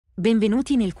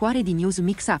Benvenuti nel cuore di News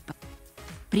Mix Up.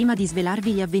 Prima di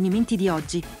svelarvi gli avvenimenti di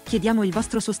oggi, chiediamo il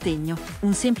vostro sostegno.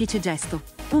 Un semplice gesto,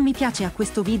 un mi piace a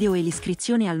questo video e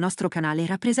l'iscrizione al nostro canale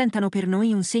rappresentano per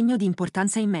noi un segno di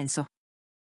importanza immenso.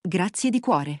 Grazie di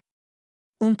cuore.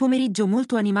 Un pomeriggio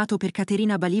molto animato per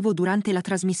Caterina Balivo durante la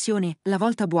trasmissione La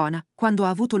Volta Buona, quando ha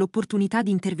avuto l'opportunità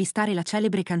di intervistare la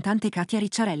celebre cantante Katia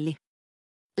Ricciarelli.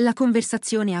 La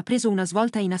conversazione ha preso una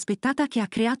svolta inaspettata che ha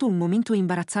creato un momento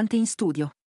imbarazzante in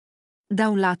studio. Da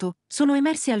un lato, sono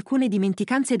emerse alcune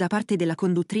dimenticanze da parte della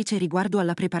conduttrice riguardo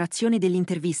alla preparazione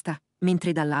dell'intervista,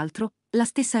 mentre dall'altro, la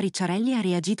stessa Ricciarelli ha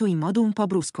reagito in modo un po'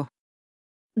 brusco.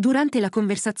 Durante la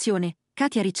conversazione,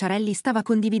 Katia Ricciarelli stava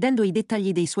condividendo i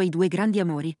dettagli dei suoi due grandi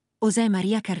amori, José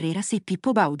María Carreras e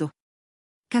Pippo Baudo.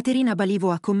 Caterina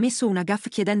Balivo ha commesso una gaffe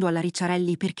chiedendo alla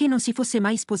Ricciarelli perché non si fosse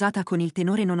mai sposata con il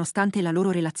tenore nonostante la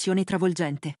loro relazione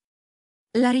travolgente.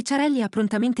 La Ricciarelli ha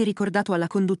prontamente ricordato alla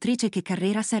conduttrice che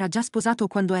Carreras era già sposato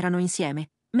quando erano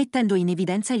insieme, mettendo in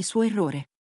evidenza il suo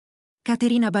errore.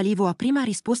 Caterina Balivo ha prima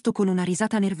risposto con una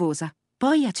risata nervosa,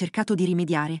 poi ha cercato di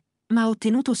rimediare, ma ha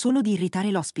ottenuto solo di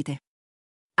irritare l'ospite.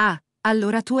 Ah,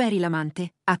 allora tu eri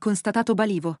l'amante, ha constatato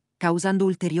Balivo, causando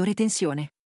ulteriore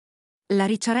tensione. La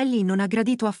Ricciarelli non ha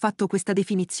gradito affatto questa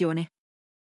definizione.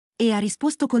 E ha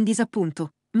risposto con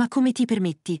disappunto, ma come ti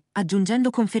permetti, aggiungendo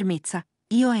con fermezza,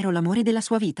 io ero l'amore della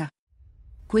sua vita.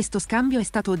 Questo scambio è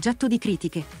stato oggetto di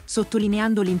critiche,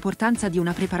 sottolineando l'importanza di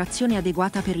una preparazione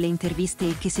adeguata per le interviste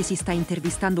e che se si sta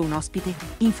intervistando un ospite,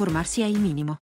 informarsi è il minimo.